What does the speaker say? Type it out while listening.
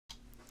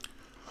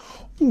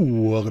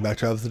Welcome back,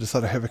 travelers. This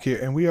is Havoc here,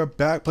 and we are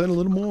back playing a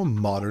little more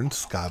modern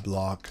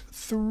Skyblock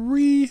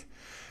 3.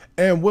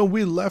 And when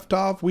we left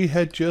off, we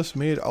had just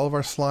made all of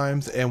our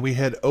slimes, and we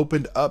had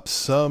opened up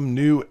some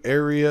new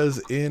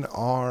areas in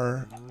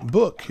our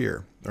book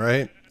here,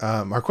 right?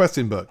 Our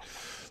questing book.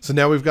 So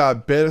now we've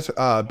got basic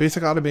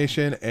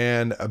automation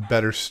and a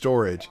better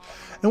storage.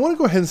 And I want to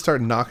go ahead and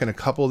start knocking a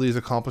couple of these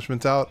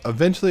accomplishments out.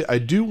 Eventually, I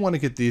do want to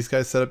get these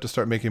guys set up to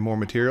start making more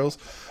materials,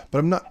 but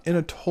I'm not in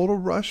a total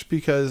rush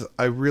because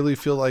I really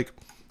feel like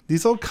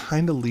these all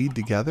kind of lead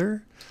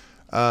together.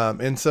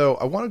 And so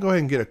I want to go ahead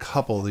and get a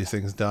couple of these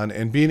things done,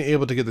 and being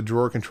able to get the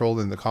drawer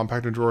controlled and the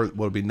compactor drawer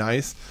would be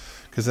nice,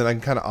 because then I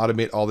can kind of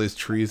automate all these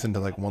trees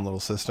into like one little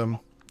system.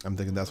 I'm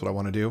thinking that's what I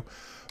want to do.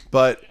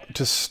 But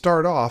to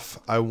start off,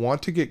 I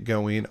want to get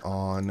going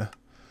on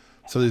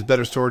some of these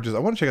better storages. I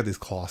want to check out these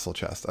colossal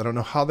chests. I don't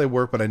know how they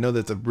work, but I know that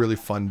it's a really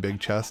fun big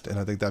chest, and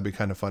I think that'd be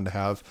kind of fun to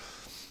have.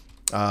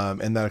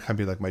 And that'll kind of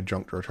be like my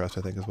junk drawer chest,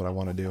 I think, is what I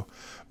want to do.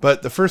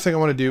 But the first thing I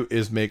want to do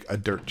is make a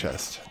dirt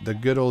chest. The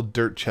good old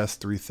dirt chest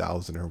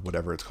 3000 or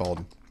whatever it's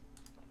called.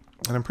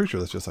 And I'm pretty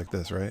sure that's just like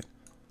this, right?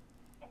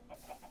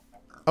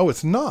 Oh,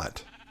 it's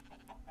not.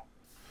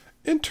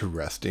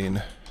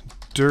 Interesting.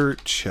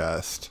 Dirt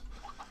chest.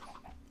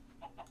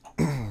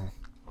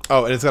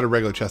 Oh, and it's got a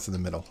regular chest in the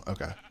middle.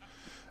 Okay.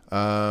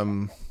 I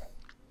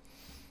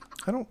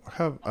don't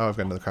have... Oh, I've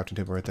got another crafting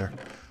table right there.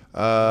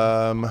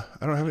 I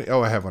don't have any...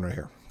 Oh, I have one right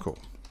here. Cool.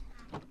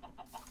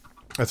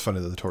 That's funny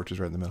that the torch is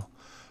right in the middle.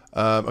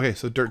 Okay,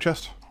 so dirt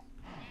chest.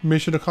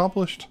 Mission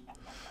accomplished.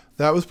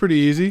 That was pretty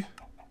easy.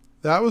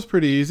 That was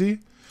pretty easy.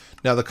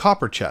 Now the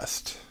copper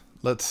chest.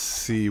 Let's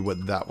see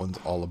what that one's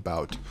all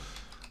about.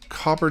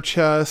 Copper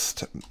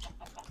chest.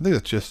 I think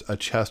it's just a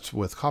chest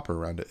with copper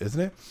around it, isn't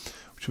it?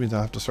 Which means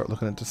I have to start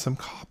looking into some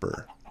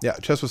copper. Yeah,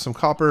 chest with some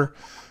copper.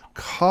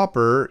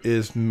 Copper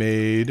is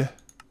made...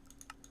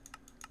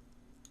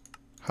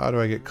 How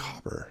do I get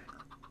copper?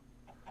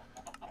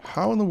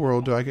 How in the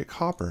world do I get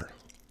copper?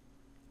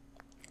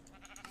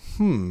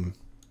 How do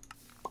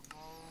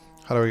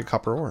I get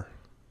copper ore?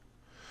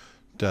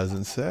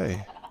 Doesn't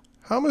say.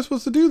 How am I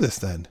supposed to do this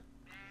then?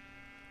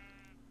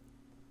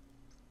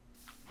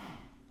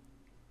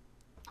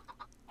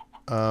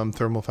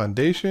 Thermal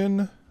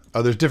foundation.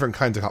 Oh, there's different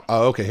kinds of copper.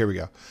 Oh, okay, here we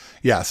go.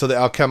 Yeah, so the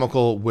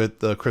alchemical with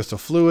the crystal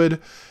fluid.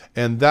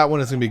 And that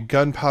one is going to be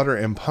gunpowder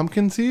and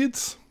pumpkin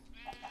seeds.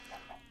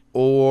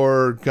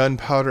 Or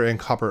gunpowder and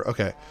copper.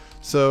 Okay,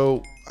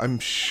 so I'm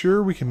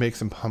sure we can make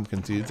some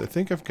pumpkin seeds. I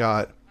think I've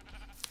got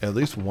at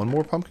least one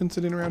more pumpkin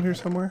sitting around here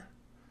somewhere.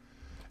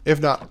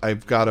 If not,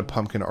 I've got a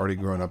pumpkin already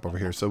grown up over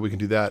here. So we can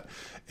do that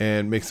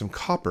and make some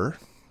copper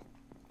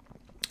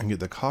and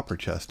get the copper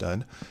chest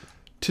done.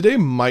 Today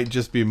might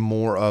just be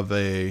more of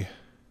a...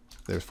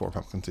 There's 4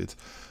 pumpkin seeds.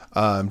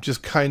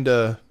 Just kind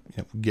of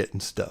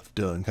getting stuff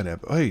done. Kind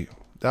of, hey,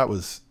 that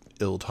was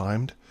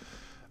ill-timed.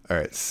 All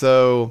right,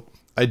 so...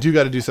 I do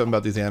got to do something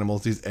about these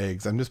animals, these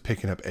eggs. I'm just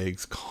picking up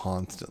eggs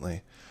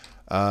constantly.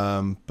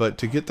 But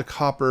to get the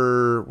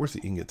copper... Where's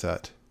the ingots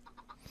at?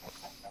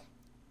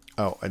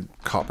 Oh,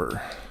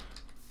 copper.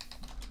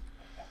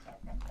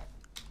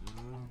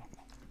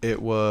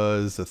 It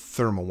was the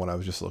thermal one I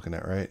was just looking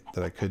at, right?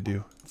 That I could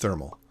do.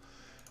 Thermal.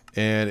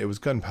 And it was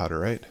gunpowder,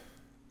 right?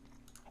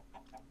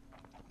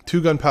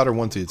 2 gunpowder,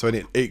 1 seed. So I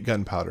need 8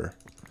 gunpowder.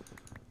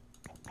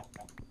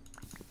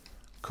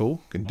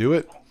 Cool. Can do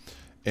it.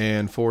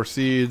 And 4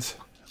 seeds.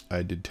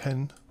 I did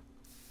 10.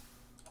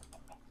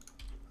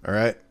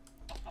 Alright.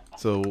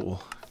 So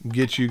we'll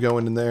get you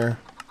going in there.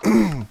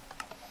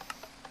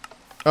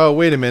 Oh,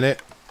 wait a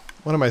minute.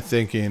 What am I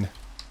thinking?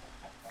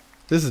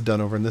 This is done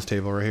over in this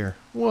table right here.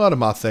 What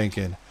am I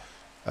thinking?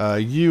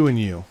 You and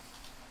you.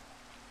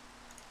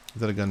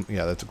 Is that a gun?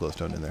 Yeah, that's a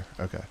glowstone in there.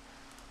 Okay.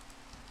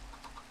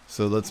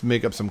 So let's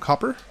make up some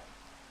copper.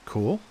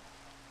 Cool.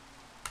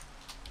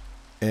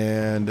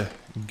 And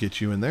get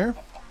you in there.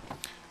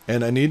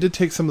 And I need to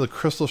take some of the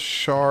crystal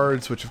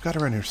shards, which I've got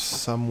around here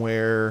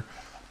somewhere.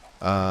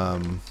 Or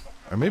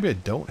maybe I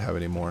don't have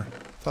any more.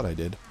 Thought I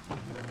did.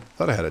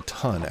 Thought I had a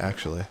ton,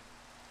 actually.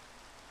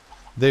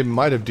 They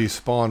might have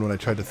despawned when I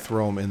tried to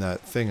throw them in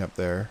that thing up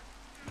there.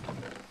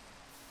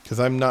 Because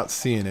I'm not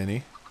seeing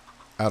any.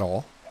 At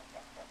all.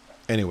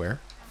 Anywhere.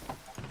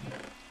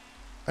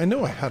 I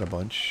know I had a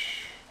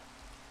bunch.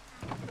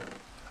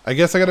 I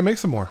guess I gotta make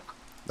some more.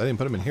 I didn't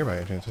put them in here by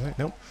any chance.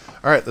 Nope.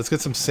 Alright, let's get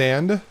some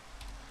sand.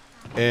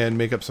 And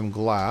make up some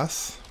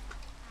glass.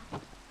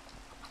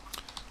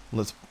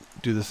 Let's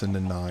do this into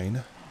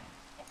 9.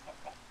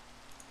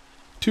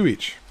 2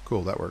 each.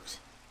 Cool, that works.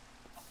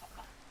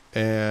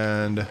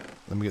 And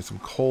let me get some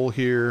coal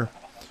here.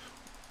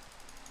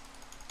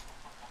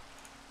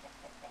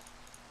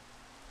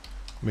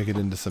 Make it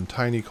into some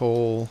tiny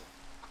coal.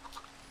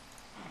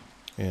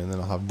 And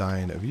then I'll have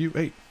 9 of you.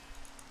 Hey.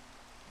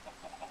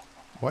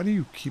 Why do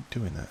you keep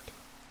doing that?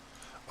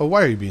 Oh,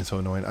 why are you being so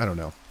annoying? I don't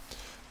know.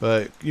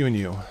 But you and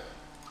you.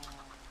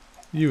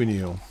 You and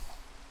you.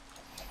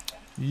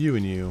 You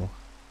and you.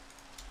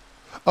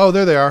 Oh,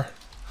 there they are.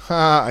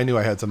 Ha, I knew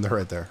I had some there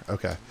right there.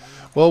 Okay.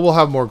 Well, we'll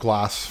have more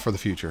glass for the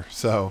future.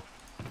 So,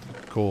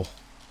 Cool.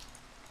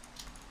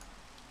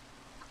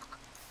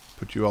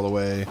 Put you all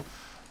away.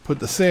 Put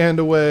the sand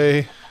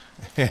away.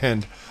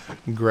 And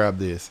grab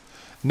these.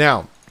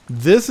 Now,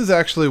 this is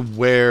actually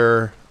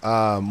where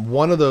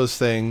one of those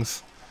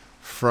things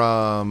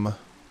from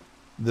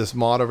this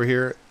mod over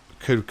here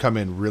could come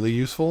in really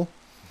useful.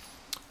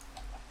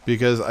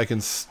 Because I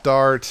can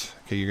start...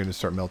 Okay, you're going to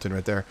start melting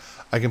right there.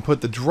 I can put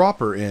the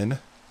dropper in.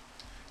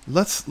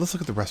 Let's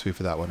look at the recipe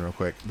for that one real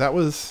quick. That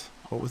was...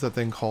 What was that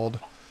thing called?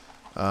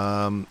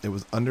 It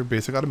was under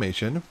basic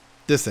automation.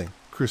 This thing.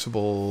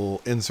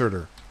 Crucible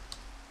inserter.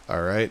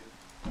 Alright.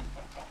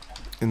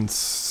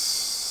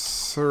 Inserter.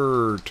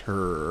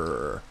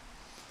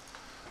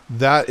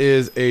 That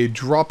is a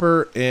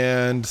dropper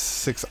and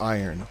 6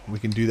 iron. We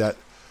can do that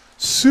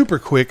super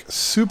quick,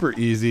 super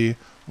easy.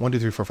 1, 2,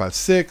 3, 4, 5,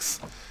 6.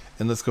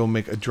 And let's go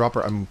make a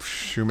dropper. I'm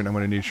assuming I'm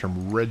going to need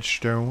some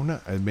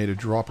redstone. I made a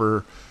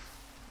dropper.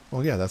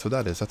 Well, yeah, that's what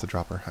that is. That's a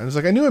dropper. I was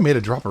like, I knew I made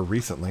a dropper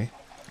recently.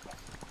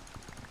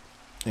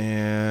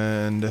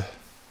 And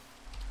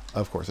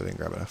of course I didn't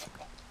grab enough.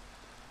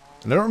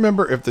 And I don't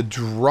remember if the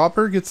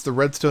dropper gets the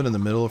redstone in the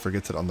middle or if it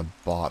gets it on the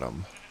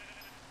bottom.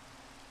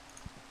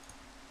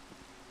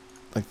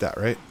 Like that,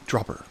 right?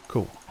 Dropper.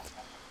 Cool.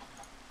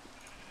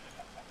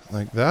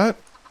 Like that.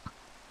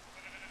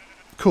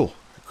 Cool.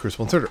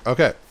 Crucible inserter.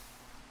 Okay.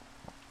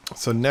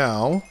 So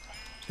now,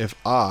 if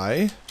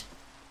I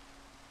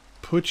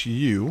put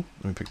you,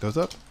 let me pick those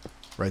up,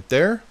 right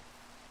there,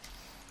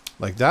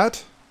 like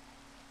that.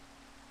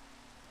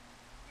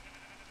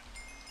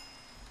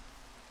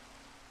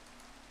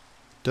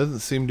 Doesn't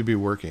seem to be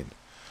working.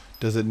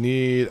 Does it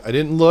need... I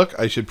didn't look.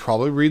 I should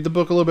probably read the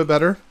book a little bit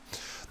better.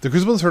 The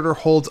Crucible Inserter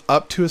holds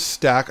up to a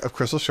stack of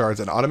crystal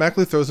shards and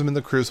automatically throws them in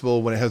the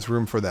crucible when it has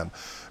room for them,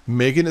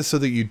 making it so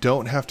that you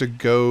don't have to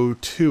go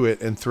to it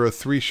and throw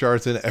 3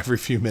 shards in every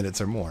few minutes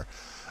or more.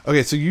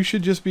 Okay, so you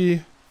should just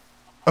be...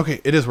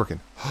 Okay, it is working.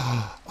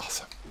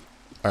 Awesome.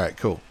 All right,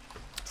 cool.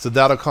 So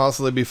that'll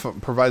constantly be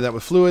providing that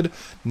with fluid.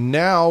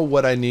 Now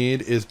what I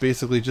need is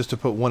basically just to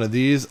put one of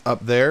these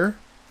up there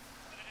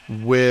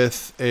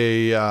with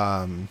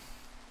a...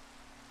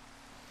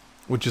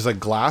 which is like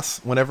glass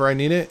whenever I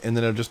need it, and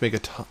then it'll just make a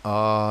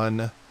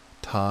ton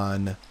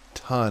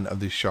of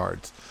these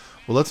shards.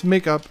 Well, let's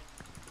make up...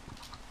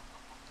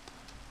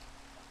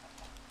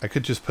 I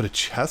could just put a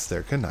chest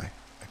there, couldn't I?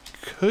 I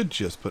could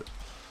just put...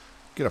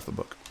 Get off the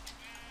book.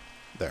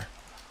 There.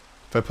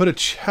 If I put a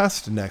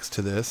chest next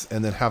to this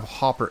and then have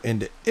hopper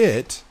into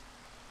it,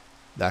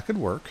 that could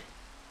work.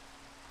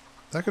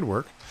 That could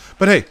work.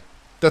 But hey,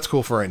 that's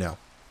cool for right now.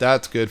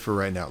 That's good for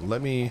right now.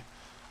 Let me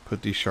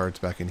put these shards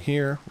back in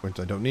here, which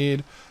I don't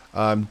need.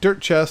 Dirt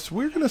chest,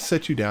 we're going to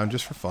set you down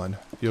just for fun.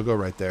 You'll go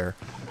right there.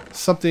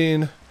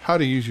 Something, how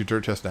to use your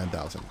dirt chest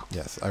 9000.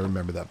 Yes, I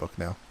remember that book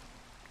now.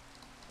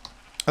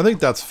 I think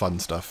that's fun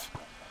stuff.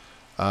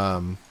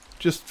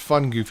 Just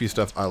fun, goofy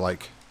stuff I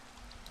like.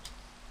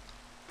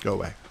 Go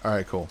away.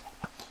 Alright, cool.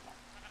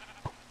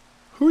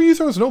 Who are you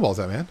throwing snowballs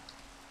at, man?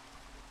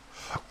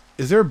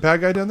 Is there a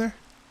bad guy down there?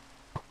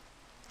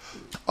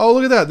 Oh,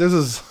 look at that. There's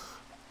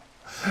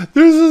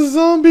a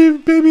zombie,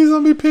 baby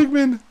zombie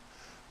pigman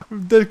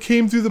that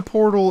came through the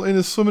portal and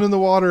is swimming in the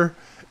water,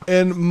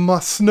 and my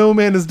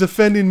snowman is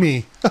defending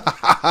me.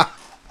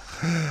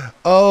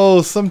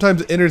 Oh,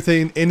 sometimes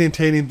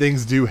entertaining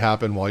things do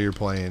happen while you're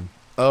playing.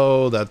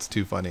 Oh, that's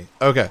too funny.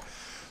 Okay,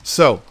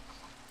 so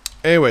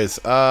anyways,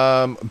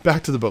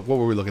 back to the book. What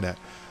were we looking at?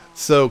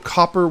 So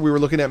copper, we were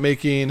looking at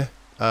making.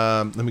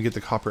 Let me get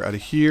the copper out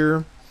of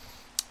here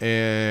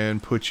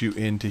and put you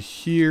into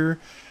here.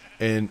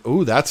 And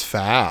oh, that's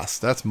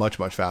fast. That's much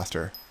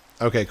faster.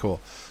 Okay,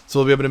 cool. So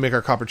we'll be able to make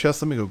our copper chest.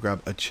 Let me go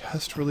grab a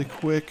chest really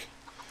quick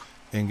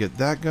and get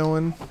that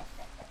going.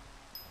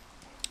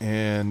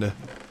 And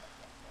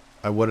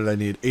what did I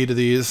need? 8 of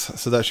these.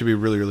 So that should be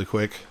really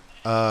quick.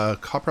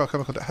 Copper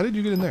alchemical. How did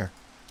you get in there?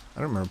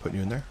 I don't remember putting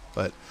you in there,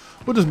 but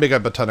we'll just make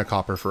up a ton of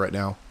copper for right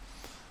now.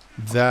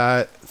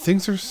 That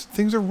things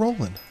are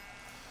rolling.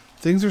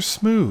 Things are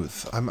smooth.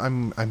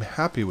 I'm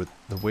happy with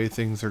the way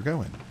things are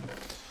going.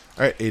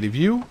 All right, 8 of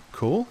you.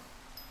 Cool.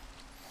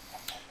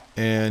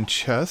 And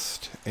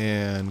chest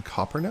and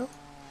copper now.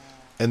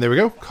 And there we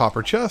go.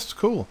 Copper chest.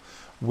 Cool.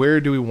 Where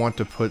do we want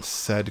to put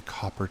said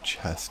copper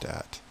chest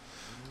at?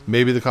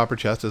 Maybe the copper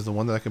chest is the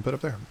one that I can put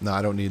up there. No,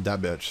 I don't need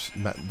that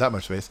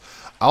much space.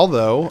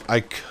 Although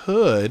I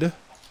could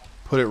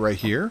put it right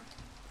here.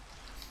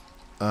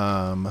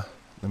 Let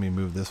me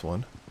move this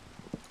one.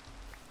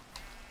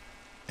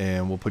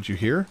 And we'll put you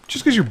here.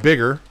 Just because you're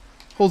bigger.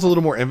 Holds a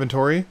little more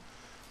inventory.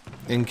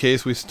 In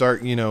case we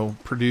start, you know,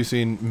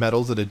 producing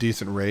metals at a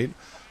decent rate.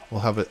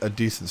 We'll have a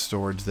decent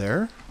storage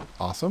there.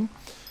 Awesome.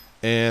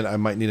 And I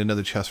might need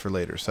another chest for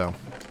later, so.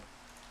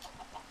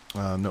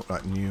 Nope,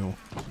 not in you.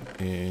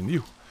 In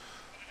you.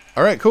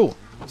 Alright, cool.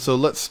 So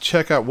let's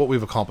check out what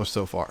we've accomplished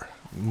so far.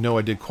 No,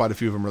 I did quite a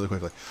few of them really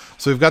quickly.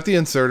 So we've got the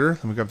inserter.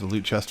 Let me grab the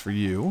loot chest for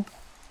you.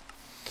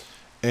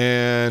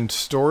 And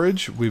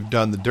storage, we've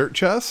done the dirt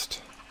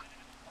chest.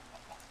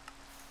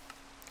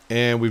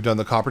 And we've done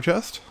the copper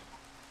chest.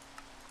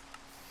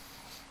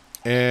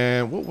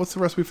 And what's the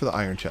recipe for the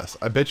iron chest?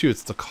 I bet you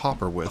it's the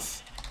copper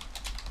with.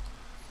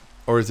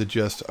 Or is it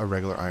just a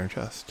regular iron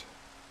chest?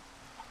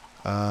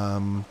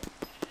 Iron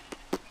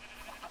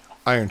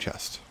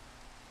chest.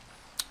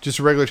 Just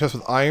a regular chest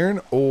with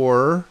iron,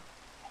 or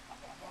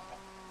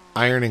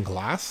iron and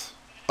glass?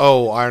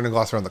 Oh, iron and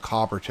glass are on the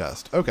copper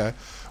chest. Okay.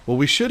 Well,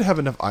 we should have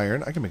enough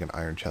iron. I can make an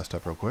iron chest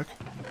up real quick.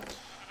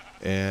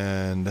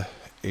 And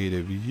 8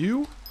 of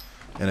you.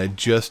 And I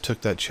just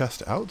took that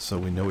chest out, so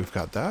we know we've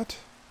got that.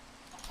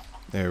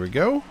 There we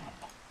go.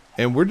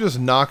 And we're just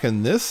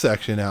knocking this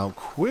section out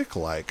quick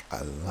like.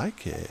 I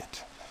like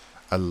it.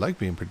 I like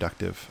being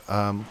productive.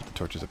 Put the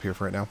torches up here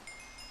for right now.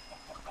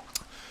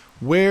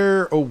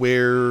 Where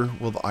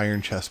will the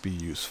iron chest be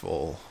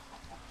useful?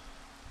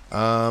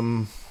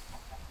 We'll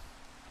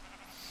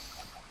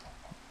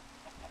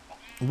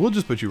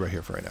just put you right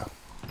here for right now.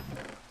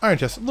 Iron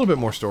chest, a little bit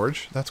more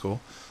storage. That's cool.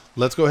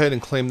 Let's go ahead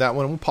and claim that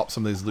one. We'll pop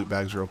some of these loot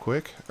bags real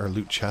quick. Or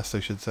loot chests, I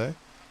should say.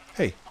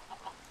 Hey,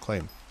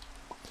 claim.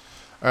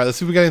 Alright, let's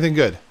see if we got anything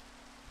good.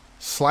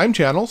 Slime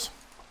channels.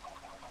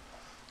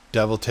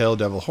 Devil tail,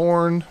 devil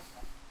horn.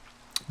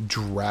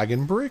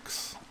 Dragon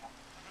bricks.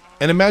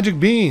 And a magic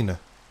bean.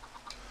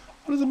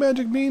 What does a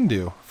magic bean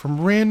do?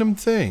 From random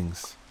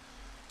things.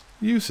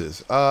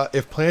 Uses.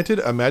 If planted,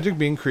 a magic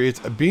bean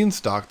creates a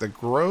beanstalk that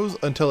grows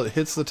until it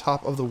hits the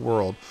top of the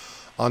world.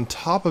 On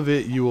top of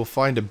it, you will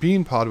find a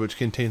bean pod which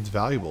contains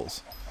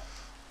valuables.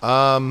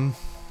 I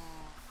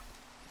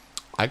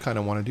kind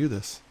of want to do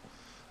this.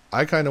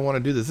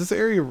 This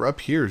area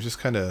up here is just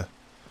kind of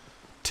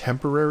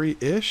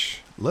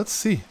temporary-ish. Let's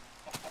see.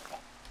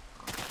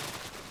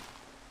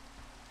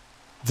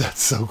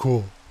 That's so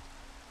cool.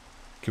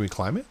 Can we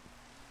climb it?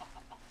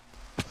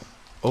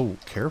 Oh,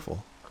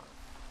 careful.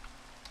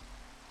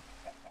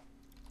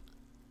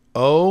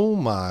 Oh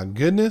my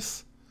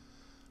goodness.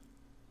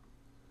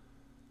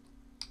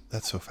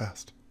 That's so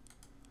fast.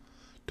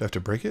 Do I have to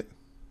break it?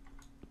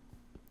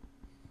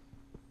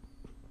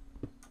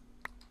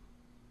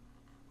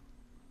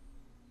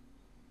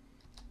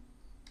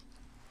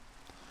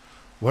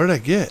 What did I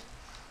get?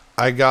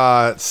 I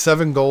got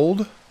 7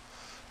 gold,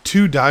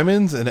 2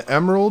 diamonds, an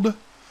emerald,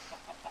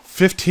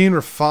 15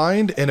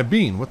 refined, and a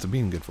bean. What's a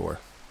bean good for?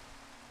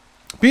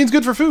 Bean's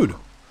good for food.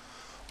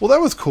 Well,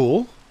 that was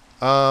cool.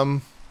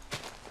 Bye.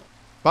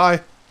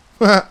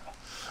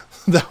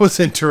 That was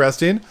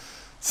interesting.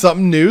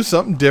 Something new,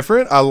 something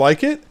different. I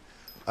like it.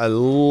 I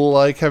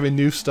like having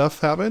new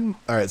stuff happen.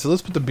 All right, so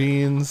let's put the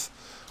beans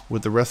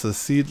with the rest of the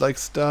seed-like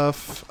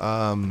stuff.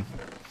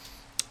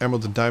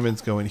 Emeralds and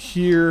diamonds go in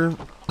here.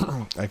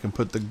 I can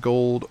put the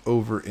gold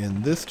over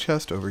in this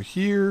chest over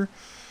here.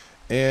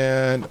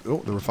 And, oh,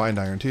 the refined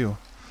iron too.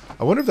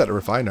 I wonder if that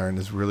refined iron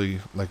is really,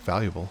 like,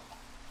 valuable.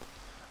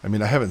 I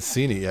mean, I haven't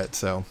seen it yet,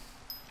 so.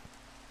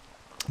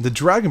 The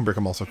dragon brick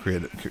I'm also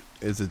created.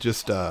 Is it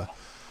just a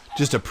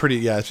pretty,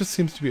 yeah, it just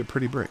seems to be a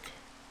pretty brick.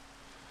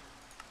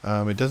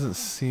 It doesn't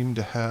seem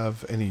to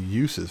have any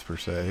uses per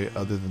se,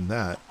 other than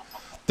that.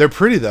 They're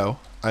pretty though.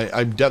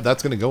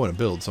 That's going to go in a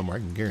build somewhere. I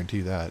can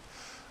guarantee that.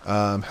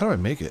 How do I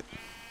make it?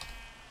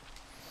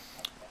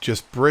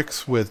 Just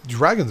bricks with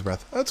dragon's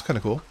breath. That's kind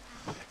of cool.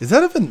 Is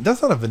that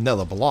that's not a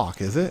vanilla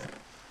block, is it?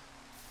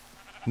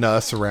 No,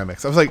 that's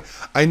ceramics. I was like,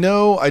 I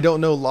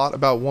don't know a lot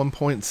about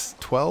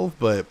 1.12,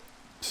 but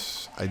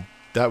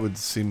that would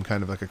seem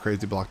kind of like a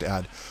crazy block to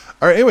add.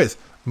 All right, anyways,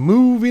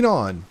 moving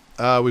on.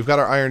 We've got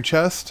our iron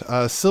chest.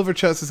 Silver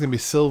chest is going to be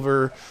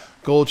silver.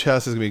 Gold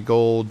chest is going to be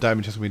gold.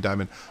 Diamond chest is going to be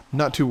diamond. I'm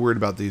not too worried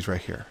about these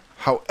right here.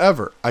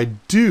 However, I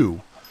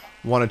do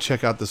want to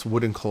check out this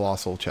wooden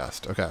colossal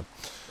chest. Okay,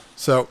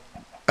 so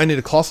I need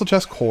a colossal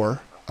chest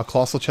core, a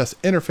colossal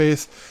chest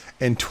interface,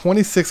 and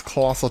 26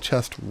 colossal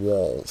chest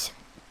walls.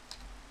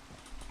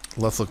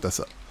 Let's look this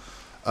up.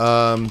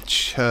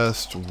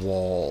 Chest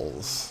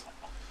walls.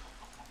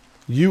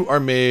 You are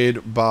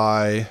made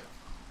by...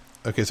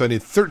 Okay, so I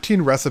need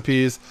 13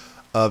 recipes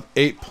of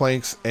 8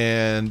 planks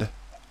and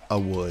a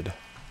wood.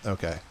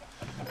 Okay.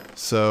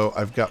 So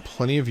I've got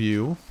plenty of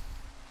you.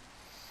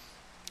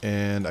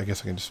 And I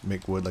guess I can just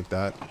make wood like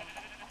that.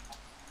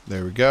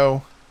 There we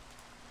go.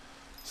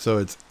 So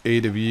it's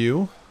 8 of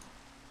you.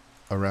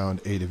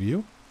 Around 8 of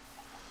you.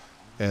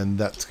 And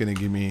that's going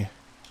to give me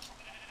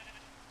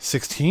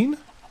 16.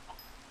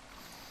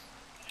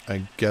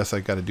 I guess I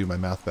got to do my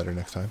math better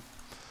next time.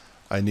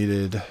 I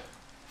needed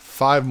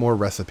 5 more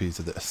recipes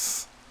of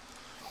this.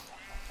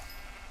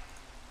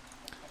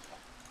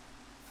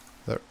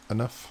 Is that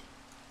enough?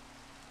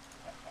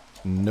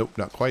 Nope,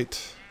 not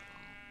quite.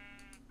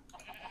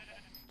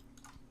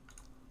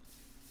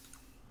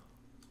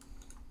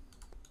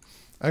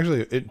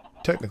 Actually, it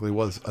technically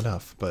was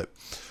enough, but...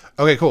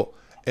 Okay, cool.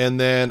 And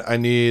then I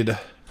need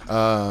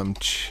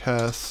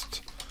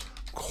chest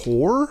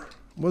core,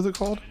 what is it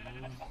called?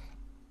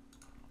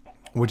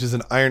 Which is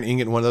an iron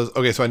ingot, one of those.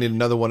 Okay, so I need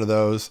another one of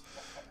those.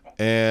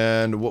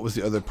 And what was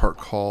the other part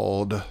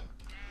called?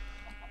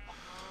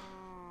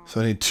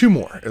 So I need 2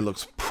 more, it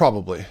looks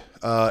probably.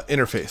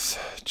 Interface.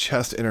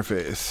 Chest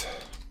interface.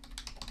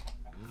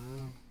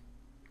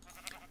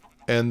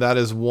 And that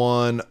is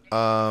one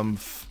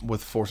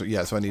with 4. So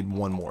yeah, so I need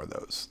one more of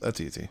those.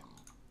 That's easy.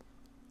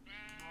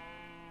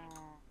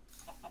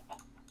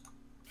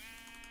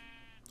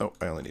 Oh,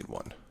 I only need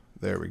one.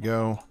 There we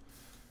go.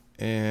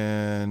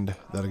 And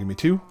that'll give me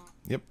 2.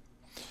 Yep.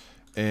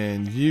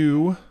 And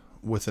you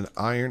with an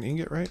iron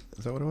ingot, right?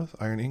 Is that what it was?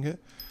 Iron ingot.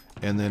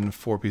 And then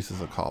 4 pieces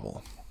of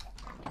cobble.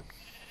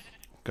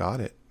 Got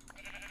it.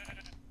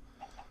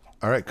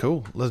 All right,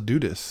 cool. Let's do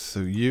this. So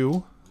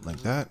you,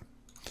 like that.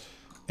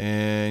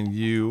 And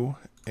you,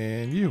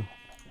 and you.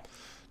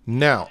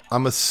 Now,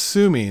 I'm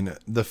assuming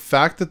the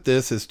fact that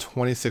this is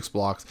 26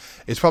 blocks,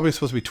 it's probably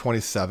supposed to be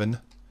 27.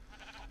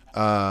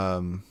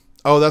 Oh,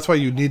 that's why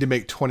you need to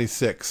make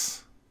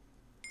 26.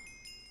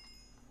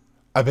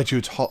 I bet you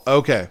it's...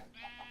 Okay.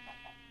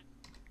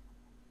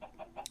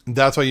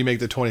 That's why you make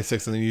the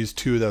 26 and then you use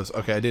 2 of those.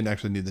 Okay, I didn't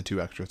actually need the 2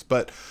 extras.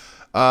 But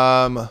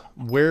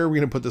where are we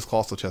going to put this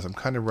colossal chest? I'm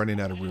kind of running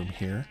out of room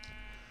here.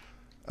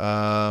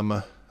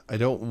 I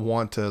don't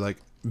want to like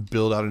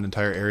build out an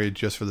entire area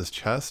just for this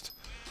chest,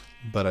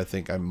 but I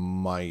think I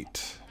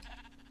might.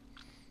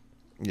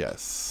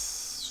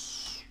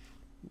 Yes.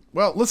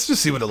 Well, let's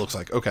just see what it looks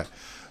like. Okay,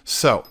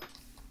 so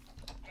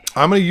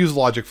I'm going to use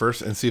logic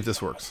first and see if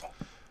this works.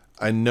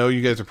 I know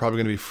you guys are probably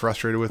going to be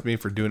frustrated with me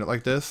for doing it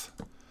like this,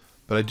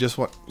 but I just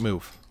want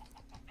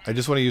I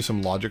just want to use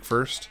some logic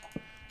first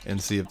and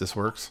see if this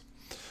works.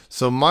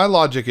 So my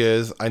logic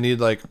is I need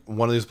like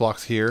one of these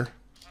blocks here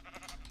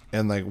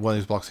and like one of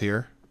these blocks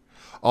here.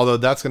 Although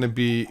that's going to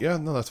be, yeah,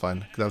 no, that's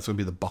fine. That's going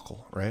to be the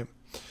buckle, right?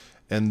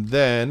 And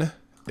then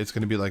it's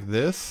going to be like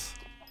this.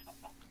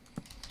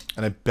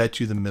 And I bet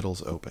you the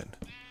middle's open.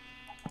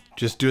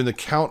 Just doing the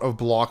count of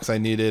blocks I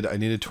needed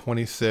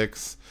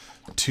 26,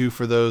 2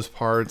 for those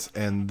parts,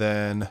 and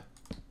then,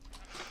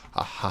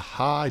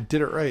 I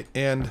did it right.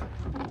 And,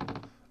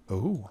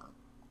 oh.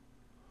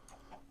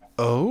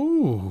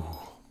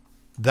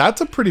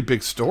 That's a pretty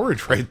big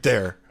storage right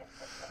there.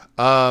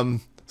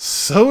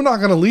 So not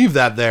going to leave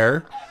that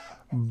there.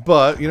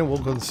 But, you know, we'll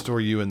go and store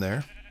you in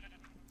there.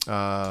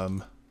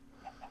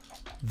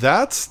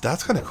 That's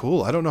kind of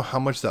cool. I don't know how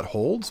much that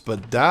holds,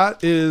 but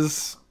that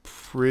is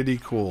pretty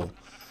cool.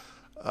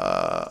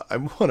 I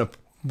want to...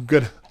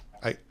 Good.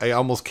 I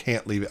almost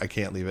can't leave it. I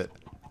can't leave it.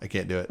 I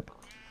can't do it.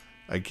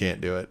 I can't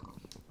do it.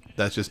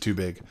 That's just too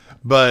big.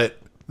 But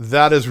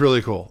that is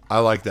really cool. I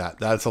like that.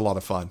 That's a lot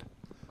of fun.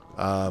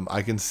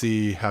 I can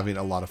see having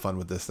a lot of fun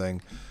with this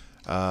thing.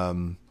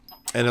 And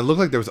it looked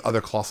like there was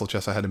other colossal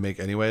chests I had to make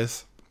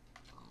anyways.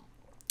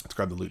 Let's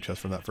grab the loot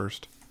chest from that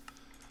first.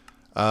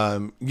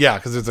 Yeah,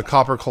 because there's a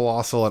copper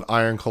colossal and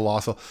iron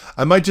colossal.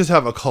 I might just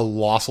have a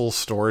colossal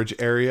storage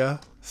area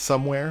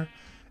somewhere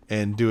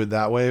and do it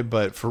that way.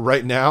 But for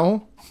right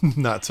now,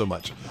 not so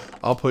much.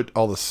 I'll put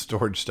all the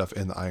storage stuff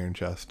in the iron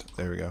chest.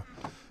 There we go.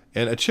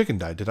 And a chicken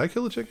died. Did I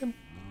kill a chicken?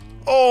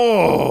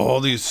 Oh,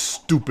 these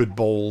stupid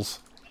bowls.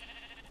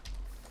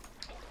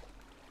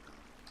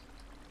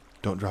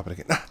 Don't drop it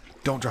again. Ah,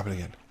 don't drop it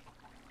again.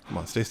 Come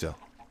on, stay still.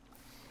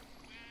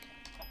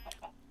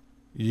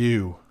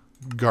 You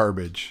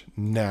garbage.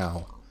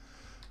 Now.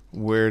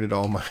 Where did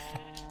all my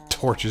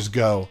torches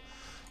go?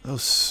 That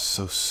was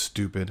so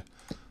stupid.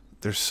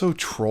 They're so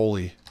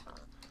trolly.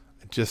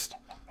 Just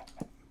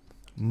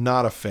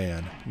not a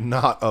fan.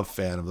 Not a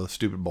fan of those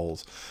stupid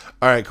bowls.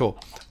 Alright, cool.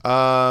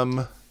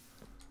 I'm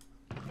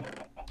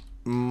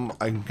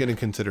going to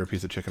consider a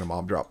piece of chicken a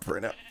mob drop for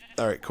right now.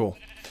 Alright, cool.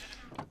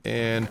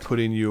 And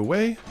putting you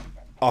away.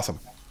 Awesome.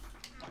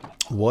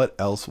 What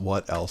else?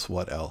 What else?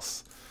 What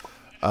else?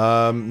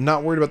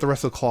 Not worried about the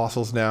rest of the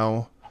colossals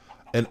now.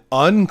 An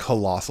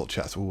uncolossal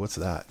chest. Ooh, what's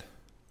that?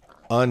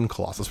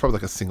 Uncolossal. It's probably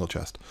like a single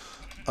chest.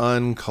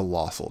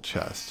 Uncolossal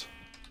chest.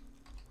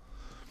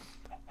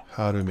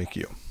 How do we make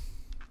you?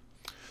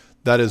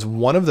 That is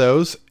one of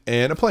those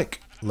and a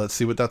plank. Let's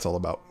see what that's all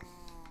about.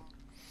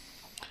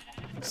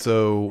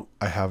 So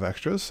I have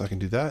extras, so I can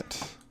do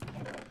that.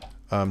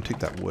 Take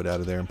that wood out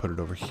of there and put it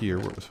over here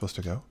where it was supposed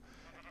to go.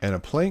 And a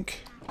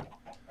plank.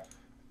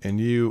 And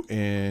you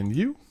and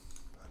you.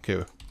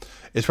 Okay.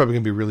 It's probably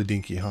going to be really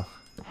dinky, huh?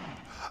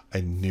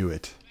 I knew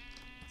it.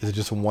 Is it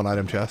just a one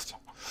item chest?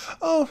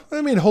 Oh,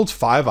 I mean, it holds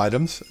 5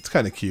 items. It's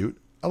kind of cute.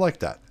 I like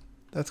that.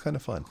 That's kind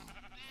of fun.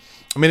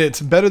 I mean, it's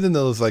better than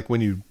those, like,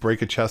 when you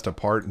break a chest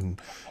apart and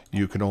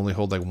you can only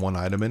hold, like, 1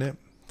 item in it.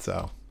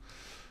 So,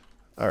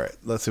 all right.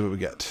 Let's see what we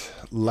get.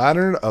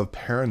 Lantern of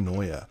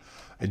Paranoia.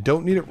 I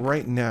don't need it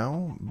right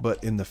now,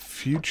 but in the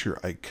future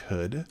I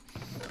could.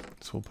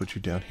 So we'll put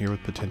you down here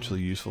with potentially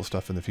useful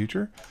stuff in the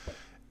future.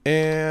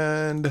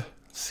 And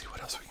let's see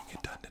what else we can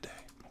get done today.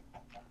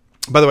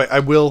 By the way, I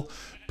will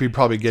be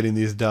probably getting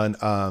these done.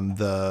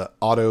 The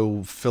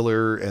auto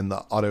filler and the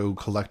auto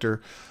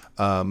collector.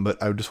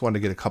 But I just wanted to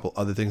get a couple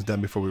other things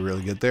done before we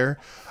really get there.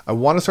 I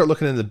want to start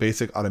looking into the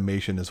basic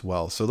automation as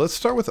well. So let's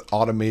start with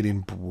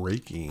automating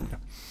braking.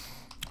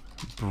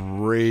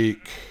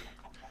 Brake.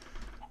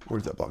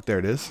 Where's that block? There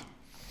it is.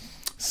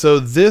 So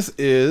this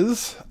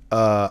is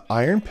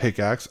iron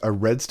pickaxe, a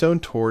redstone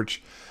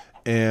torch,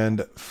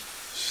 and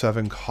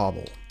 7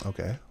 cobble.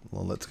 Okay,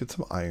 well, let's get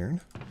some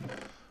iron.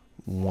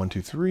 1,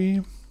 2,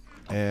 3.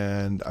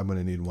 And I'm going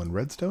to need 1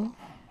 redstone.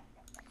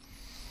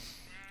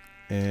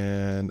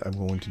 And I'm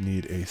going to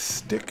need a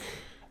stick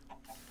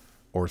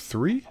or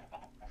 3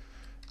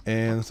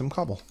 and some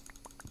cobble.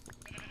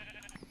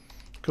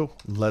 Cool.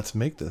 Let's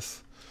make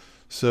this.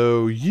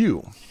 So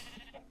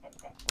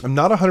I'm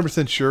not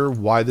 100% sure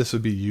why this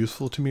would be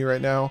useful to me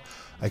right now.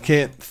 I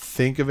can't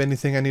think of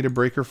anything I need a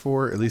breaker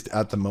for, at least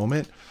at the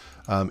moment.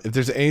 If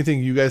there's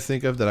anything you guys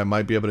think of that I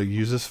might be able to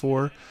use this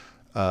for,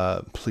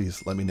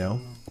 please let me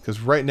know. Because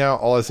right now,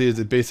 all I see is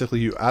that basically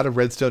you add a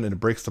redstone and it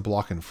breaks the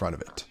block in front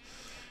of it.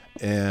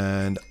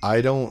 And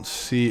I don't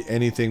see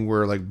anything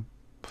where like...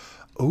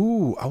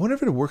 Ooh, I wonder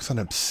if it works on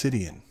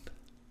obsidian.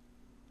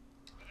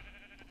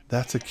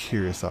 That's a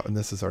curious thought. And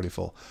this is already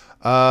full.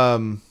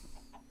 Well,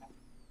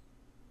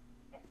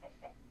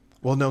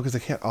 no, because I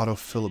can't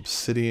autofill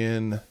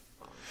obsidian.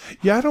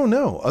 Yeah, I don't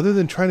know. Other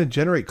than trying to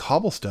generate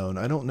cobblestone,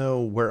 I don't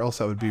know where else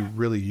that would be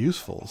really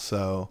useful.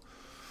 So,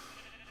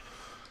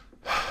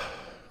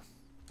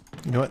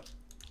 you know what?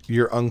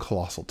 You're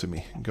uncolossal to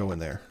me. Go in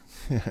there.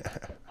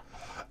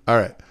 All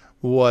right.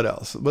 What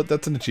else? But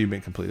that's an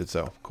achievement completed,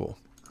 so cool.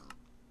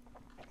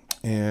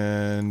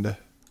 And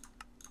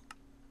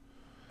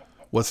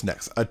what's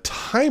next? A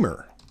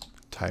timer.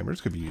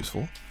 Timers could be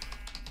useful.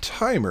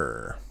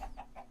 Timer.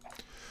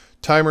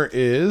 Timer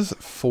is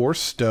 4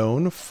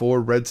 stone,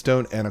 4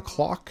 redstone, and a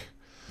clock.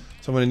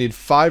 So I'm going to need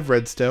 5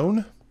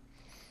 redstone.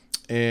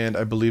 And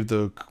I believe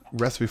the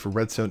recipe for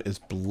redstone is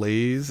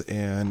blaze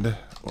and...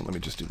 Well, let me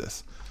just do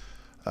this.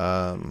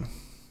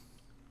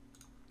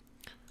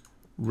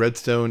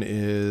 Redstone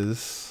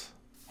is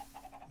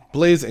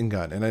blaze and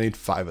gun. And I need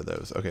 5 of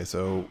those. Okay,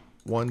 so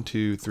 1,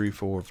 2, 3,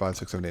 4, 5,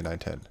 6, 7, 8, 9,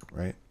 10.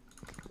 Right?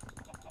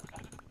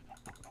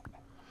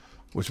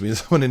 Which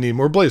means I'm going to need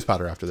more blaze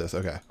powder after this.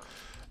 Okay.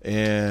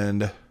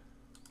 And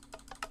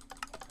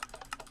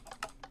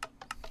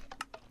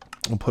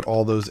I'll put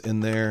all those in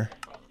there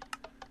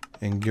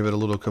and give it a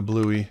little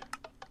kablooey.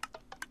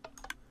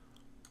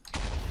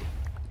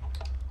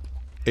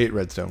 8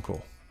 redstone,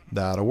 cool.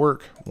 That'll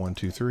work. 1,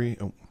 2, 3.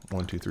 Oh,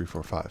 1, 2, 3,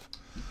 4, 5.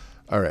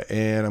 All right,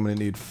 and I'm going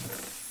to need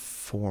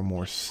 4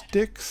 more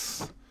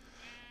sticks.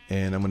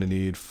 And I'm going to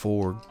need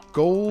 4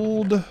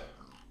 gold.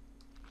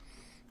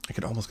 I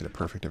could almost get it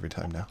perfect every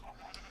time now.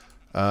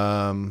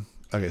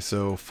 Okay,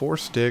 so 4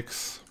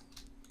 sticks.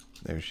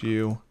 There's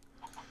you.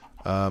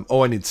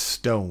 Oh, I need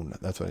stone.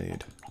 That's what I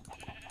need.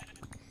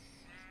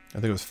 I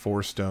think it was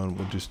 4 stone.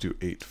 We'll just do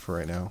 8 for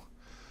right now.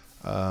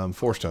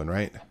 4 stone,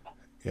 right?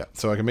 Yeah,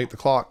 so I can make the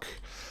clock.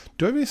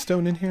 Do I have any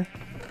stone in here?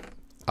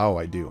 Oh,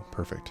 I do.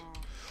 Perfect.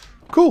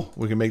 Cool.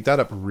 We can make that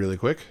up really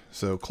quick.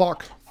 So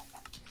clock.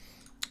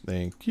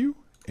 Thank you.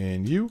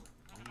 And you.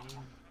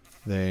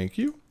 Thank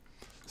you.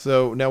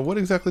 So now what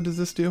exactly does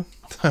this do?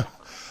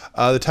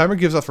 The timer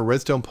gives off a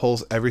redstone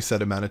pulse every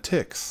set amount of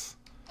ticks.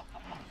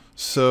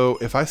 So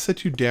if I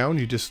set you down,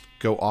 you just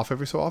go off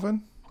every so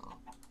often?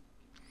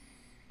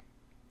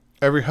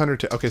 Every 100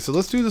 ticks. Okay, so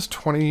let's do this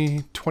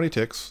 20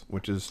 ticks,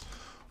 which is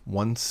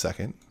 1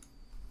 second.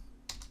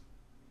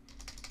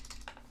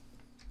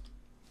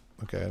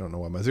 Okay, I don't know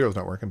why my zero's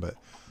not working, but...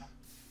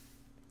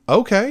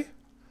 Okay.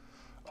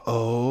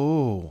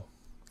 Oh.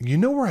 You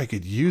know where I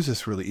could use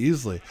this really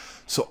easily?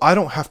 So I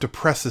don't have to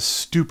press this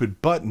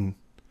stupid button.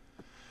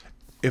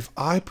 If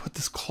I put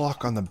this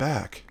clock on the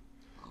back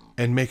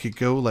and make it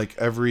go like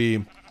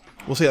every,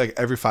 we'll say like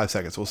every 5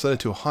 seconds, we'll set it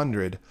to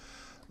 100,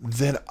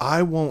 then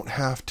I won't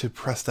have to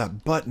press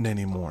that button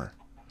anymore.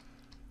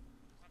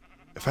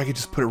 If I could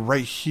just put it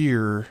right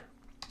here,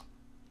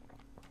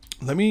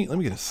 let me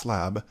get a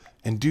slab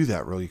and do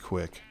that really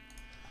quick.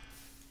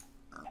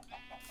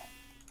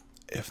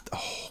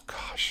 Oh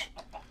gosh,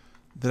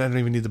 then I don't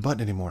even need the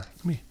button anymore.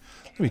 Let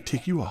me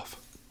take you off.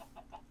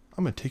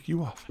 I'm gonna take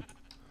you off.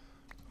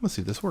 Let's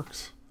see if this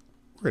works.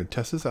 We're going to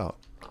test this out.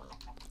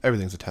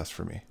 Everything's a test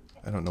for me.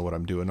 I don't know what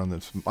I'm doing on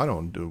this. I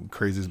don't do a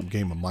crazy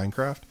game of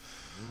Minecraft.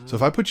 So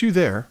if I put you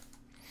there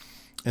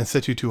and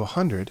set you to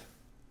 100,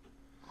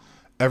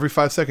 every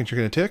 5 seconds you're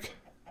going to tick.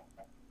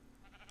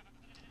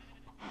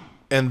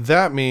 And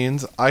that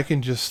means I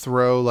can just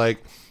throw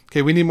like,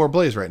 okay, we need more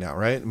blaze right now,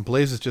 right? And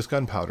blaze is just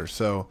gunpowder.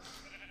 So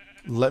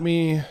let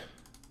me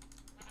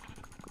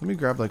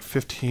grab like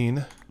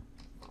 15.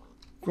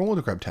 We'll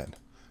grab 10.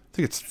 I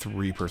think it's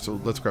 3 per,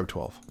 so let's grab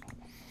 12.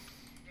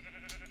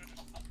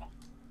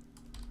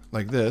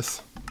 Like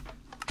this.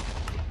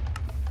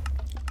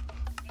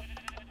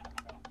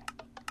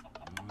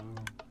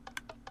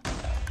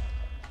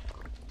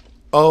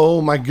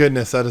 Oh my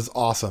goodness, that is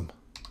awesome.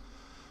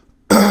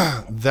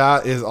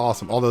 That is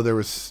awesome. Although there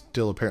was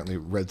still apparently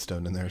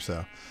redstone in there,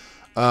 so.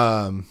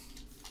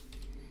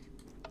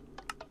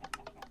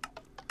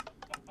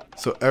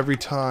 So every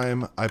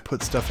time I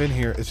put stuff in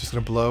here, it's just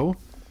going to blow.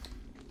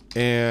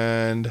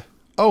 And,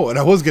 oh, and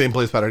I was getting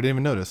blaze powder. I didn't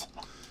even notice.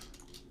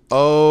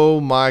 Oh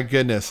my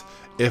goodness.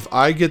 If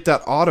I get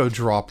that auto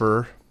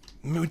dropper,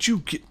 would you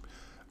get...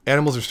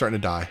 Animals are starting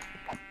to die.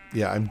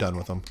 Yeah, I'm done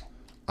with them.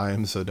 I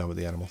am so done with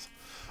the animals.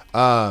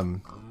 I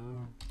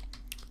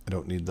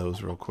don't need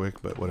those real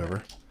quick, but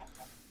whatever.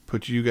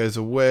 put you guys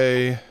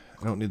away.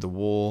 I don't need the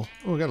wool.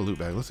 Oh, we got a loot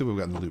bag. Let's see what we've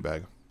got in the loot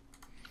bag.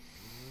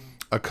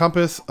 A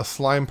compass, a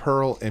slime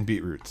pearl, and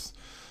beetroots.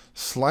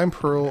 Slime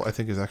pearl, I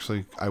think, is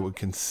actually, I would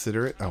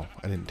consider it. Oh,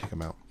 I didn't take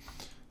them out.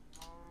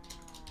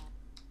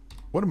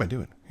 What am I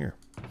doing? Here.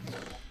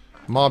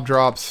 Mob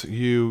drops,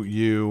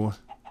 you're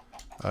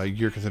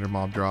considered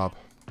mob drop.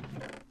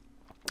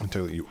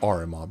 Until you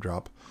are a mob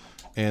drop.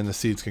 And the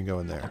seeds can go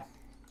in there.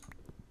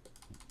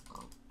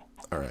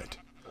 Alright.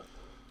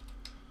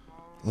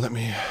 Let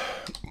me...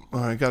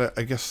 I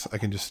guess I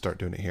can just start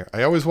doing it here.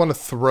 I always want to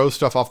throw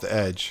stuff off the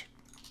edge.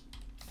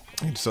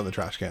 Just on the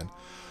trash can.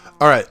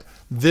 Alright.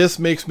 This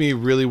makes me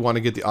really want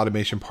to get the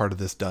automation part of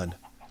this done.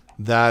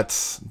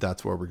 That's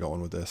where we're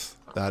going with this.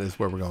 That is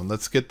where we're going.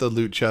 Let's get the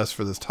loot chest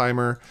for this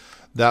timer.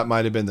 That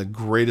might have been the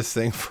greatest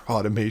thing for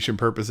automation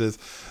purposes.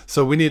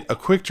 So we need a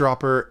quick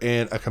dropper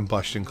and a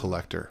combustion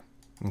collector.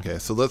 Okay,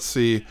 so let's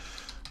see.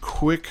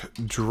 Quick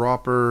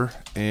dropper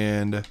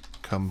and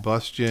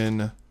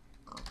combustion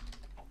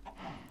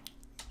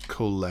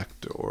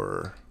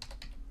collector.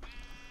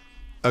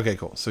 Okay,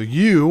 cool. So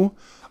you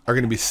are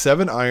going to be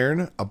 7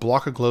 iron, a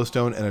block of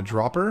glowstone, and a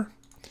dropper.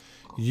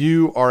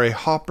 You are a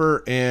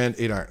hopper and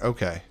 8 iron.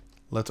 Okay,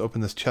 let's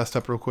open this chest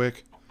up real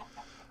quick.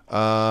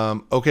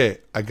 Okay,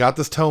 I got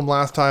this tome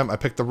last time. I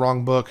picked the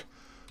wrong book.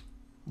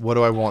 What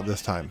do I want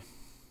this time?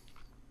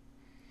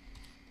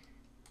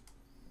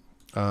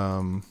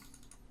 I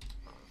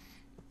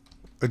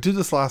did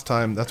this last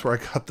time. That's where I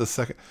got the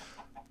second.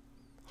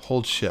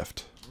 Hold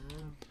shift.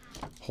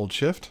 Hold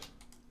shift.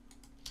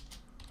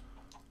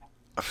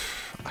 I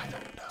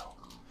don't know.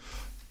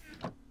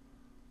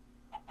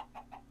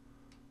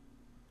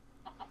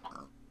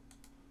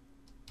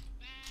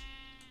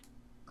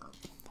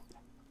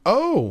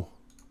 Oh.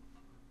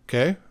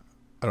 Okay.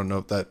 I don't know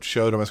if that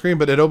showed on my screen,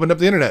 but it opened up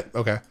the internet.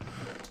 Okay.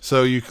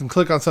 So you can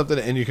click on something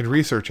and you can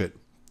research it.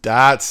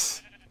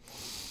 That's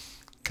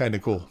kind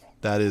of cool.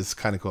 That is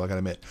kind of cool, I gotta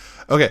admit.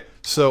 Okay,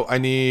 so I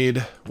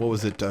need, what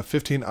was it,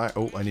 15 iron.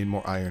 Oh, I need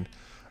more iron.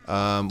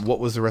 What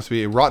was the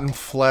recipe? Rotten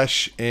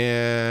flesh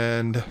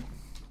and...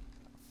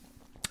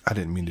 I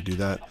didn't mean to do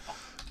that.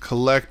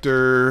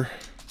 Collector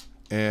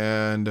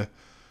and...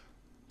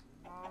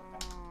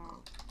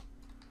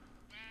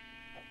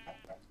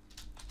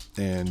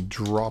 and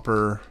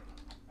dropper.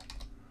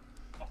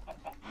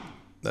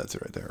 That's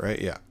it right there, right?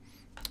 Yeah.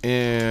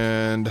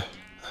 And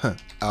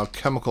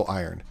alchemical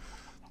iron.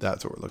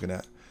 That's what we're looking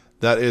at.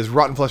 That is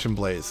rotten flesh and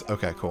blaze.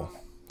 Okay, cool.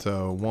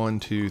 So 1,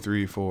 2,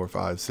 3, 4,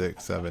 5,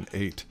 6, 7,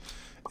 8.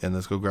 And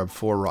let's go grab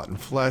 4 rotten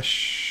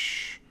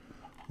flesh.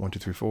 1, 2,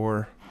 3,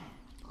 4.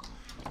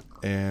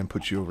 And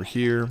put you over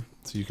here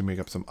so you can make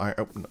up some iron.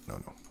 Oh,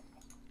 no.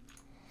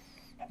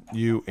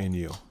 You and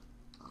you.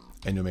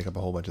 And you'll make up a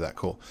whole bunch of that.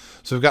 Cool.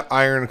 So we've got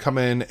iron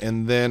coming,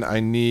 and then I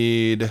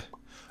need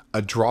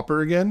a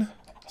dropper again.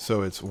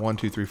 So it's 1,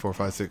 2, 3, 4,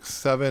 5, 6,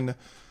 7.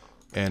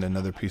 And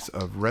another piece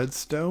of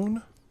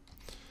redstone.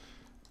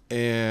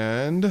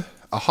 And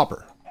a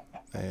hopper.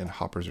 And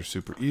hoppers are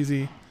super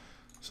easy.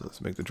 So let's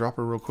make the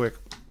dropper real quick.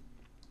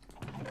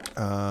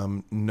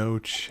 No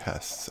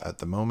chests at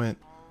the moment.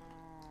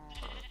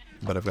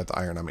 But I've got the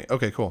iron on me.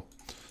 Okay, cool.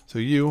 So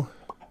you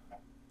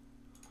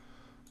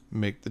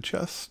make the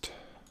chest.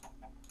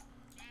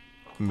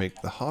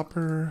 Make the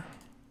hopper.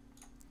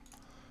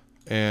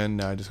 And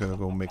now I just gotta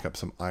go make up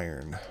some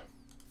iron.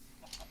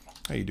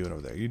 How you doing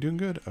over there? You doing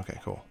good? Okay,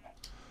 cool.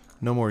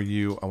 No more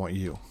you. I want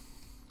you.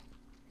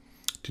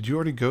 Did you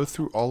already go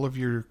through all of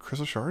your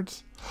crystal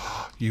shards?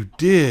 You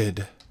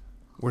did.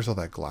 Where's all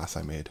that glass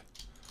I made?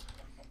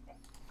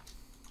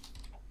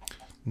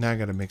 Now I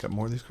gotta make up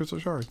more of these crystal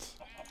shards.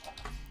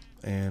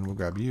 And we'll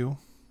grab you.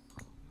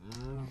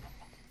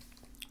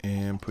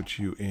 And put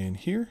you in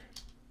here.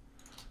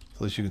 So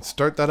at least you can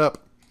start that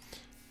up.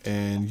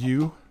 And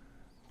you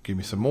give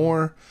me some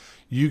more.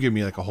 You give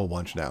me like a whole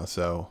bunch now.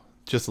 So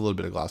just a little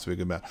bit of glass would be a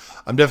good amount.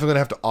 I'm definitely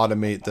going to have to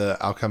automate the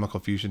alchemical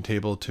fusion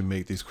table to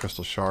make these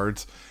crystal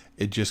shards.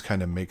 It just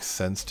kind of makes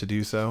sense to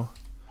do so.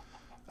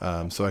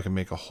 So I can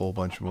make a whole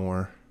bunch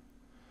more.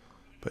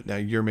 But now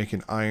you're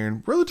making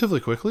iron relatively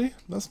quickly.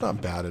 That's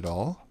not bad at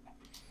all.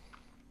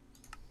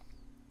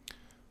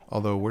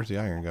 Although, where's the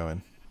iron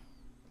going?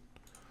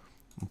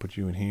 I'll put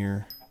you in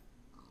here.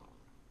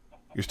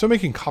 You're still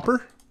making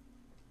copper?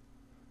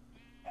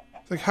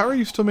 It's like, how are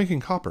you still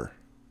making copper?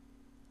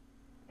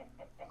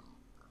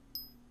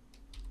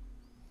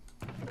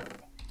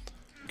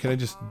 Can I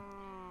just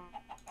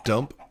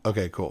dump?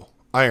 Okay, cool.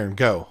 Iron,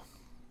 go.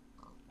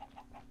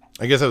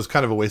 I guess that was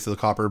kind of a waste of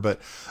the copper,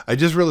 but I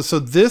just realized, so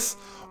this,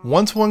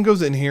 once one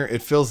goes in here,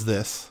 it fills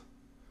this,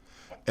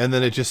 and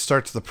then it just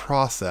starts the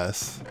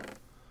process.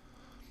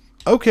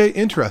 Okay,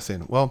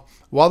 interesting. Well,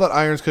 while that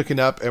iron's cooking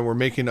up and we're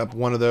making up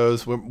one of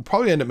those, we'll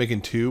probably end up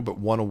making 2, but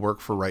 1 will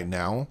work for right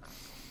now.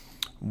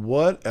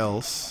 What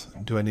else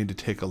do I need to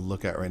take a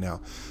look at right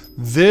now?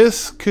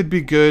 This could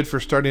be good for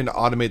starting to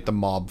automate the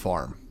mob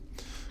farm.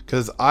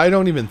 Because I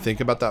don't even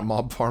think about that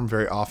mob farm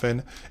very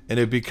often. And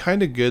it'd be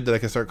kind of good that I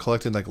can start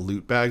collecting like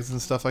loot bags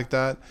and stuff like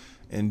that.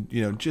 And,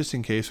 you know, just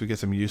in case we get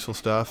some useful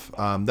stuff.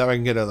 That way I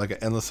can get like an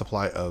endless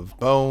supply of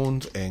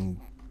bones and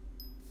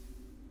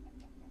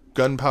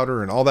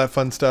gunpowder and all that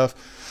fun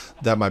stuff.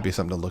 That might be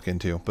something to look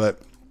into. But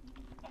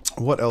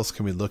what else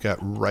can we look at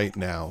right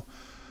now?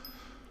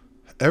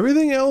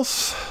 Everything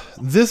else,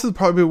 this is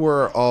probably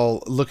where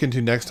I'll look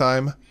into next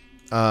time.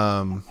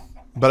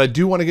 But I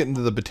do want to get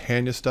into the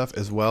Britannia stuff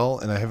as well.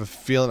 And I have a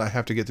feeling I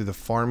have to get through the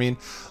farming.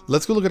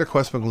 Let's go look at our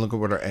quest book and look at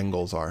what our end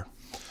goals are.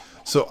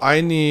 So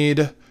I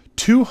need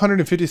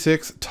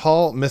 256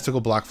 tall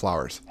mystical black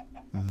flowers.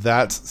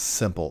 That's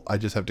simple. I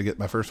just have to get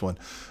my first one,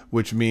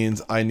 which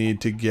means I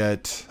need to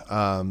get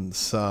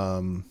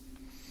some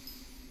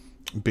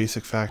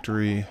basic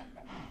factory.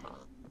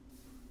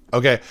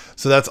 Okay,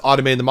 so that's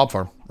automating the mob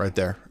farm right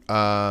there.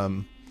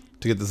 To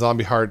get the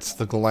zombie hearts,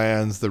 the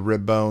glands, the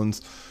rib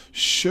bones,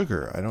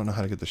 sugar. I don't know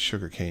how to get the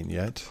sugar cane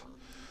yet.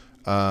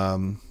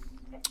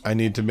 I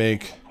need to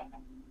make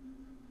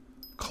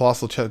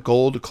colossal chest,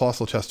 gold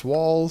colossal chest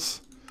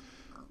walls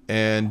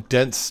and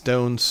dense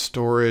stone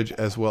storage,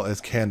 as well as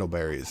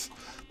candleberries.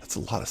 That's a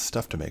lot of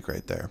stuff to make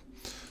right there.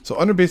 So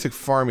under basic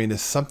farming,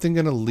 is something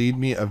going to lead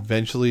me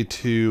eventually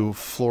to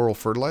floral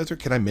fertilizer?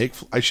 Can I make,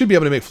 I should be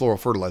able to make floral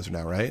fertilizer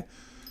now, right?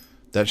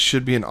 That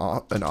should be an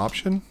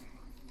option.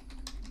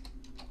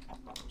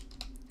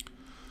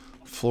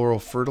 Floral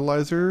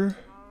fertilizer.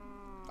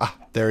 Ah,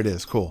 there it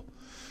is. Cool.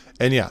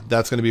 And yeah,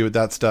 that's going to be with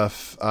that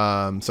stuff. So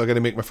I got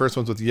to make my first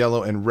ones with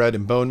yellow and red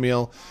and bone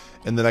meal.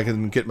 And then I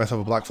can get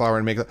myself a black flower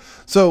and make that.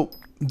 So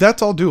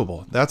that's all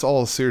doable. That's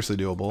all seriously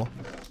doable.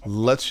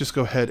 Let's just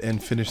go ahead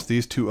and finish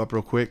these two up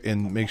real quick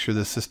and make sure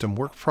the system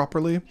worked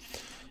properly.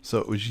 So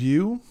it was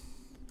you,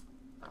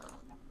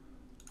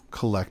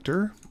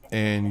 collector,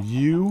 and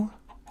you,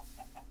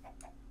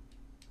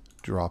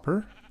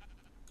 dropper.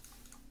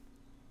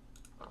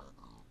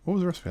 What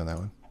was the recipe on that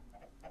one?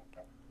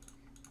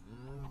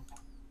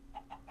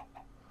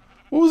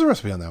 What was the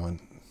recipe on that one?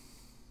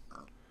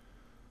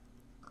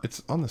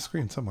 It's on the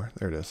screen somewhere.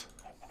 There it is.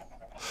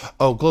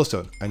 Oh,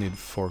 glowstone. I need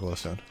 4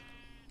 glowstone.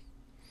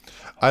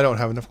 I don't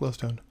have enough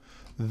glowstone.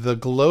 The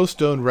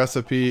glowstone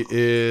recipe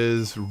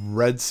is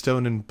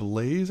redstone and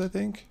blaze, I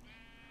think.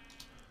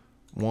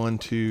 1,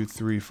 2,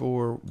 3,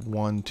 4.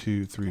 1,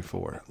 2, 3,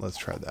 4. Let's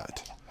try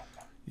that.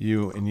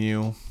 You and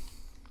you.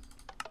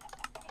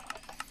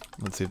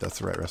 Let's see if that's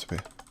the right recipe.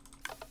 I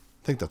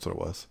think that's what it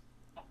was.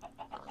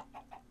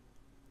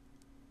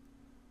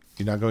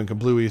 You're not going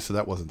kablooey, so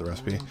that wasn't the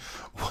recipe.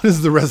 What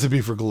is the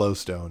recipe for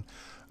glowstone?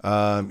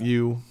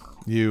 You.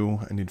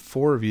 I need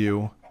 4 of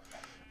you.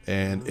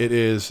 And it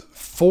is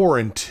 4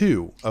 and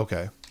 2.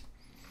 Okay.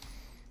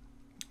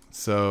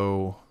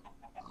 So,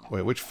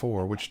 wait, which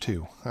 4? Which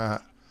 2?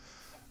 Let's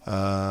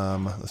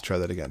try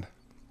that again.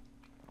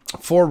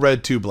 4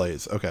 red, 2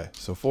 blaze. Okay,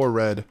 so 4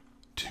 red,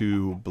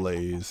 2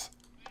 blaze.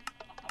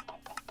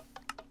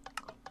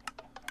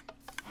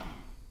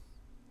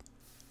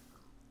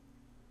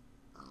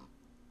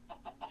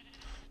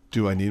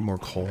 Do I need more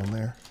coal in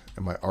there?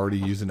 Am I already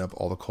using up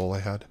all the coal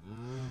I had?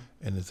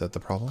 And is that the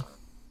problem?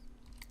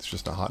 It's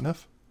just not hot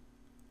enough?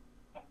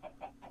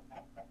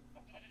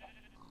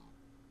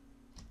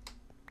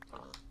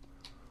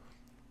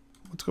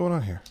 What's going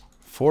on here?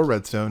 4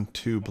 redstone,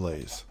 2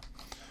 blaze.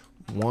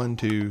 1,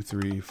 2,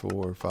 3,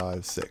 4,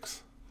 5,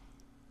 6.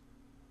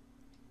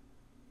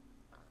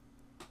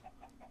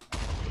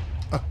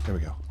 Oh, there we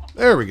go.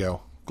 There we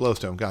go.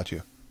 Glowstone, got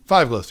you.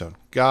 5 glowstone,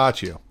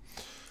 got you.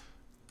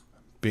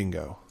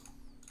 Bingo.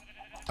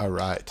 All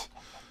right.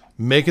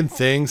 Making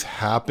things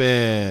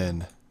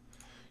happen.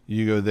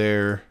 You go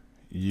there.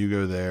 You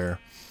go there.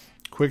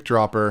 Quick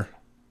dropper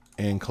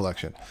and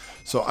collection.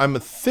 So I'm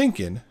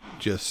thinking,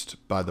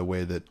 just by the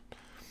way that,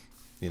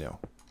 you know,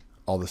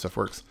 all this stuff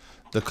works,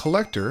 the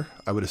collector,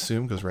 I would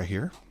assume, goes right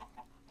here.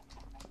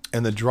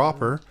 And the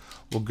dropper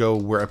will go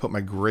where I put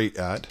my grate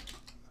at.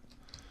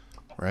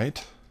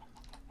 Right?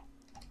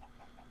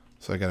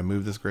 So I got to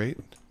move this grate.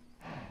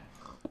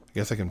 I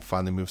guess I can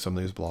finally move some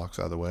of these blocks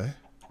out of the way.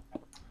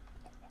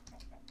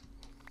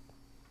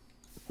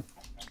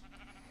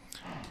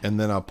 And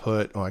then I'll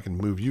put, oh, I can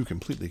move you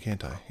completely,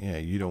 can't I? Yeah,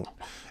 you don't.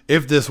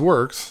 If this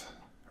works,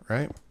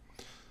 right?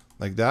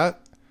 Like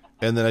that.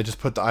 And then I just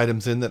put the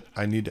items in that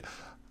I need.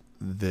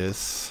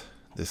 This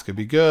could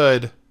be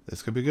good.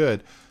 This could be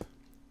good.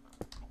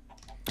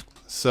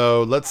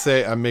 So let's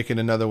say I'm making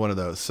another one of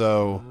those.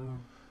 So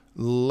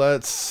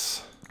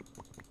let's.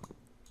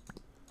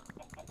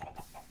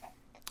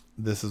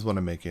 This is what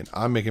I'm making.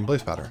 I'm making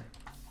blaze powder.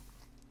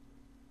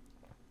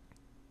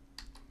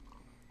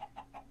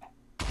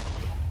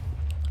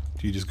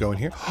 Do you just go in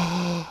here?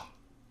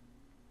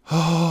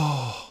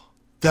 Oh,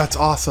 that's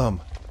awesome.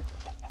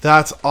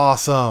 That's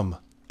awesome.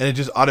 And it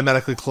just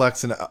automatically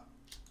collects and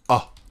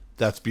oh,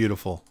 that's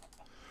beautiful.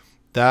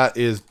 That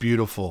is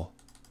beautiful.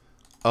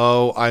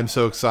 Oh, I'm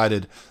so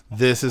excited.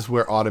 This is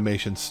where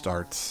automation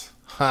starts.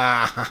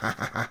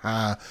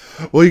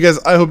 Well, you guys,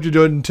 I hope you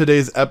enjoyed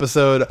today's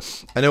episode.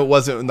 I know it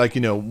wasn't like,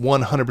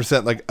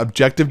 100% like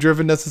objective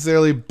driven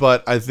necessarily,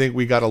 but I think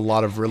we got a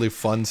lot of really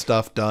fun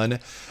stuff done,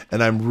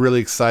 and I'm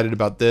really excited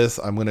about this.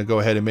 I'm going to go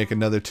ahead and make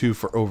another 2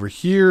 for over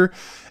here,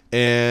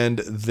 and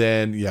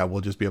then, yeah, we'll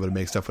just be able to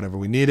make stuff whenever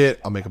we need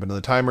it. I'll make up another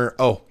timer.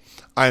 Oh,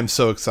 I am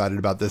so excited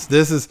about this.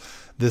 This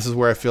is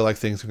where I feel like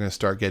things are going to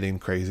start getting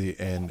crazy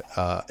and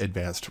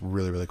advanced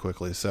really, really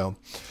quickly. So,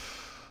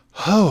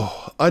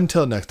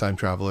 until next time,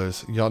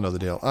 travelers, y'all know the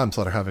deal. I'm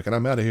Slaughter Havoc, and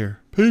I'm out of here.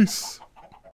 Peace.